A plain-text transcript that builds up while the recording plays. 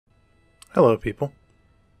Hello, people.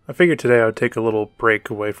 I figured today I would take a little break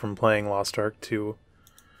away from playing Lost Ark to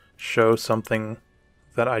show something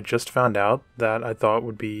that I just found out that I thought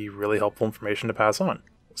would be really helpful information to pass on.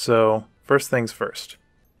 So, first things first.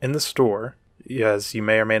 In the store, as you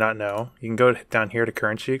may or may not know, you can go down here to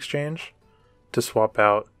Currency Exchange to swap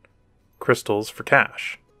out crystals for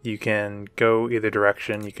cash. You can go either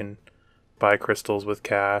direction. You can buy crystals with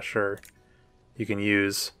cash, or you can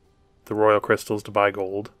use the royal crystals to buy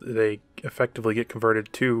gold. They effectively get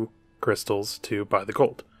converted to crystals to buy the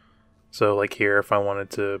gold. So like here, if I wanted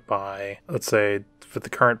to buy, let's say for the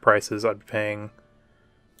current prices, I'd be paying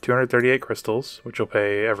 238 crystals, which I'll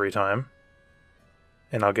pay every time,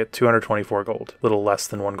 and I'll get 224 gold, a little less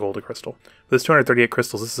than 1 gold a crystal. For this 238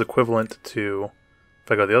 crystals, this is equivalent to,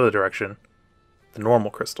 if I go the other direction, the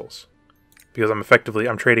normal crystals, because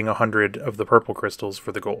I'm trading 100 of the purple crystals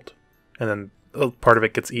for the gold, and then part of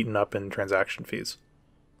it gets eaten up in transaction fees.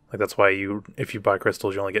 Like that's why if you buy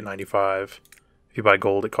crystals, you only get 95. If you buy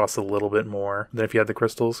gold, it costs a little bit more than if you had the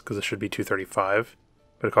crystals, because it should be 235,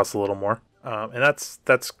 but it costs a little more. And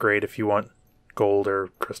that's great if you want gold or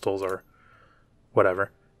crystals or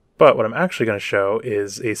whatever. But what I'm actually going to show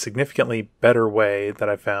is a significantly better way that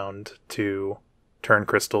I found to turn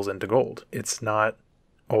crystals into gold. It's not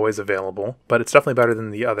always available, but it's definitely better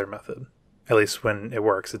than the other method. At least when it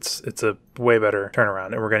works. It's a way better turnaround,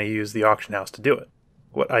 and we're going to use the auction house to do it.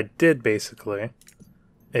 What I did basically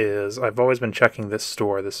is I've always been checking this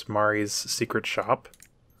store, this Mari's Secret Shop,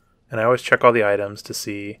 and I always check all the items to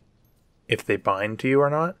see if they bind to you or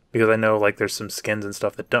not, because I know like there's some skins and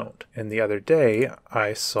stuff that don't. And the other day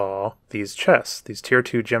I saw these chests, these tier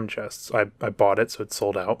 2 gem chests. I bought it, so it's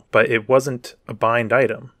sold out, but it wasn't a bind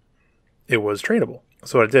item. It was tradable.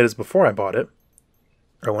 So what I did is before I bought it,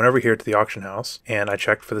 I went over here to the auction house and I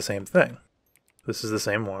checked for the same thing. This is the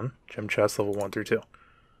same one, gem chest level 1 through 2.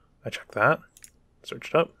 I checked that,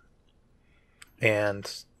 searched up, and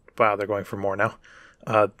wow, they're going for more now.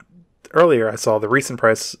 Earlier I saw the recent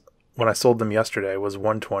price when I sold them yesterday was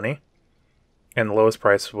 120, and the lowest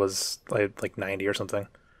price was like 90 or something.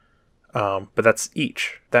 But that's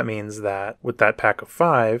each. That means that with that pack of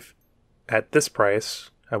 5, at this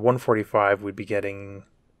price, at 145, we'd be getting...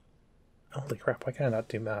 Holy crap, why can I not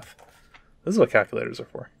do math? This is what calculators are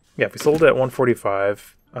for. Yeah, if we sold it at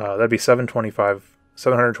 145, that'd be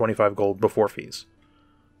 725 gold before fees.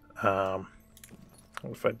 What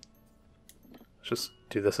if I just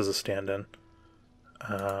do this as a stand-in?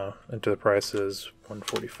 Enter the prices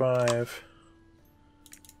 145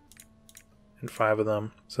 and 5 of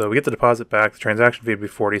them. So we get the deposit back. The transaction fee would be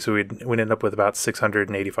 40, so we'd end up with about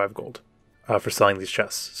 685 gold. For selling these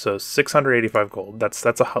chests. So 685 gold. That's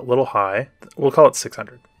a little high. We'll call it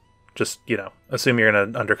 600. Just, assume you're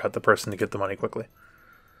going to undercut the person to get the money quickly.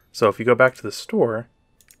 So if you go back to the store,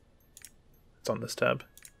 it's on this tab,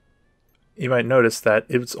 you might notice that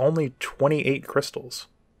it's only 28 crystals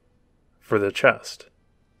for the chest.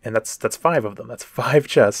 And that's 5 of them. That's 5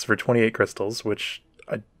 chests for 28 crystals, which,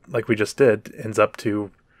 like we just did, ends up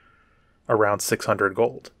to around 600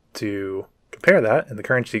 gold. To compare that in the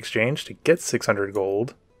currency exchange, to get 600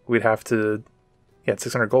 gold, we'd have to,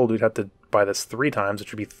 600 gold, we'd have to buy this 3 times,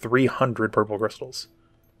 which would be 300 purple crystals.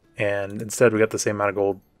 And instead we got the same amount of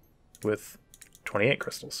gold with 28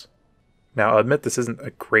 crystals. Now, I'll admit this isn't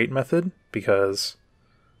a great method, because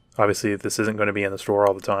obviously this isn't going to be in the store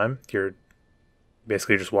all the time. You're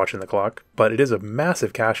basically just watching the clock. But it is a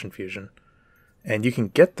massive cash infusion. And you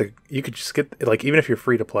could just get, like, even if you're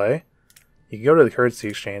free to play, you can go to the currency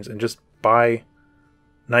exchange and just buy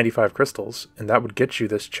 95 crystals, and that would get you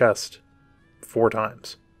this chest 3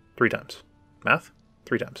 times. Math?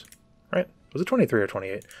 3 times. Right? Was it 23 or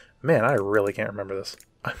 28? Man, I really can't remember this.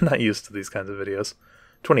 I'm not used to these kinds of videos.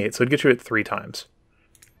 28, so it'd get you it 3 times.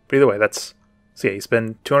 But either way, you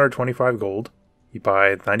spend 225 gold, you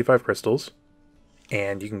buy 95 crystals,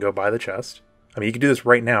 and you can go buy the chest. I mean, you can do this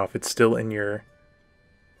right now if it's still in the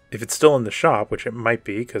shop, which it might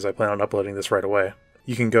be, because I plan on uploading this right away.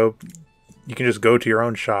 You can just go to your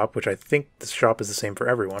own shop, which I think this shop is the same for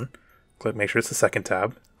everyone. Make sure it's the second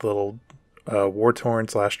tab, the little war-torn /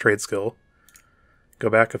 trade skill. Go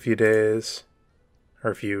back a few days,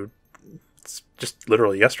 or it's just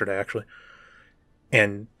literally yesterday actually,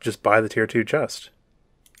 and just buy the tier 2 chest.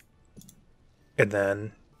 And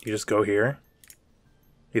then you just go here,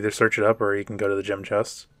 either search it up or you can go to the gem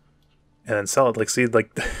chests and then sell it.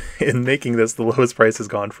 In making this, the lowest price has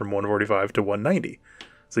gone from 145 to 190.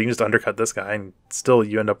 So you can just undercut this guy, and still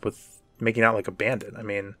you end up with making out like a bandit. I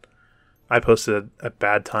mean, I posted a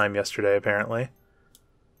bad time yesterday, apparently.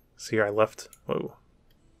 So here I left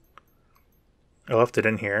it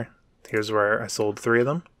in here. Here's where I sold 3 of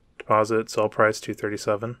them to deposit, sell price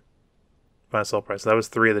 237. Final sell price. That was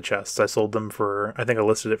 3 of the chests. I sold them for, I think I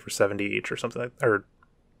listed it for 70 each or something like, or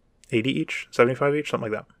 80 each, 75 each,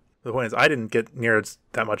 something like that. The point is, I didn't get near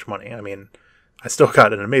that much money. I mean, I still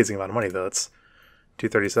got an amazing amount of money though. It's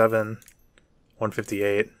 237,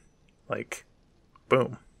 158, like,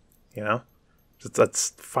 boom, you know? That's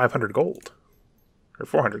 500 gold, or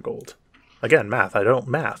 400 gold. Again, math. I don't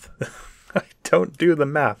math. I don't do the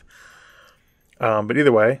math. But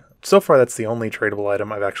either way, so far that's the only tradable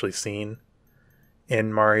item I've actually seen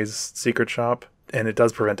in Mari's secret shop, and it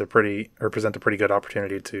does present a pretty good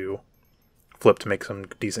opportunity to flip to make some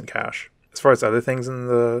decent cash. As far as other things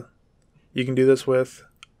you can do this with,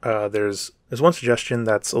 there's one suggestion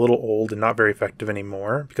that's a little old and not very effective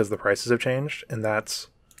anymore because the prices have changed, and that's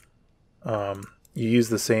you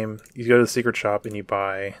go to the secret shop and you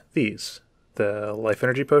buy these, the life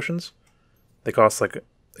energy potions. They cost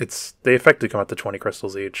they effectively come out to 20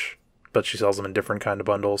 crystals each, but she sells them in different kind of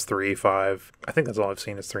bundles, 3, 5. I think that's all I've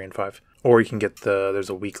seen is 3 and 5. Or you can get there's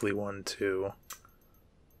a weekly one too.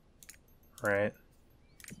 Right?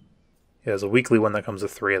 Yeah, there's a weekly one that comes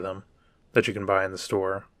with 3 of them that you can buy in the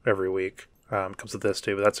store every week. Comes with this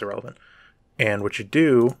too, but that's irrelevant. And what you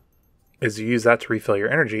do is you use that to refill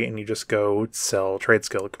your energy, and you just go sell trade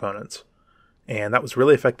skill components. And that was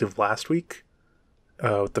really effective last week.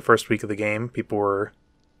 The first week of the game, people were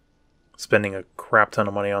spending a crap ton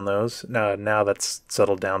of money on those. Now that's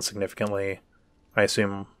settled down significantly. I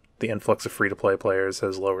assume the influx of free-to-play players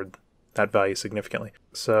has lowered that value significantly.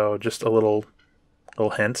 So just a little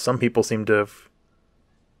hint. Some people seem to have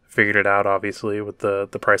figured it out, obviously, with the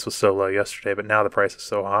price was so low yesterday, but now the price is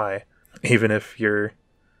so high. Even if you're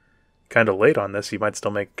kind of late on this, you might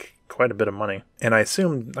still make quite a bit of money. And I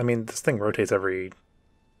assume, this thing rotates every,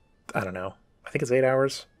 I don't know, I think it's 8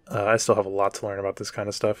 hours. I still have a lot to learn about this kind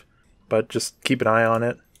of stuff, but just keep an eye on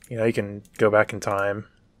it. You can go back in time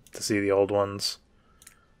to see the old ones.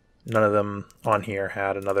 None of them on here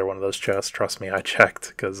had another one of those chests. Trust me, I checked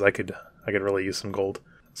because I could really use some gold.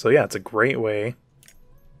 So yeah, it's a great way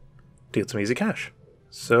to get some easy cash.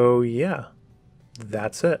 So yeah,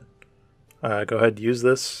 that's it. Go ahead, use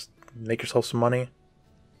this, make yourself some money,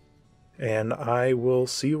 and I will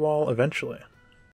see you all eventually.